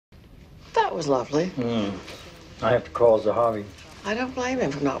That was lovely. I have to call Zahavi. I don't blame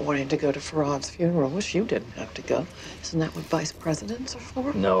him for not wanting to go to Farad's funeral. Wish you didn't have to go. Isn't that what vice presidents are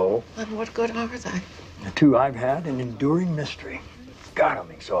for? No. Then what good are they? The two I've had, an enduring mystery. God,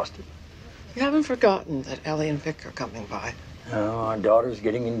 I'm exhausted. You haven't forgotten that Ellie and Vic are coming by. Oh, our daughter's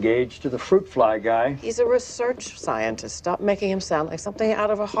getting engaged to the fruit fly guy. He's a research scientist. Stop making him sound like something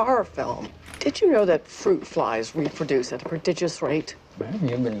out of a horror film. Did you know that fruit flies reproduce at a prodigious rate? Well,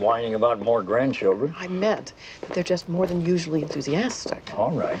 you've been whining about more grandchildren. I meant that they're just more than usually enthusiastic.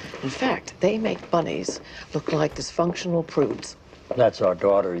 All right. In fact, they make bunnies look like dysfunctional prudes. That's our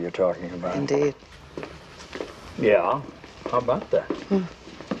daughter you're talking about. Indeed. Yeah. How about that?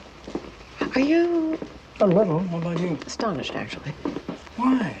 Are you... A little. What about you? Astonished, actually.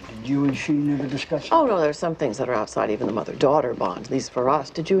 Why? Did you and she never discuss it? Oh, no, there's some things that are outside even the mother-daughter bond, at least for us.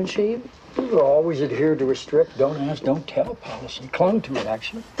 Did you and she? We always adhered to a strict don't ask, don't tell policy. Clung to it,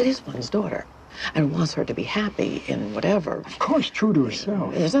 actually. It is one's daughter and wants her to be happy in whatever. Of course, true to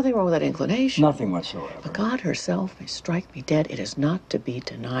herself. There's nothing wrong with that inclination. Nothing whatsoever. But God herself may strike me dead. It is not to be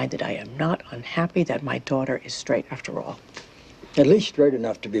denied that I am not unhappy that my daughter is straight after all. At least straight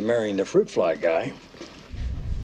enough to be marrying the fruit fly guy.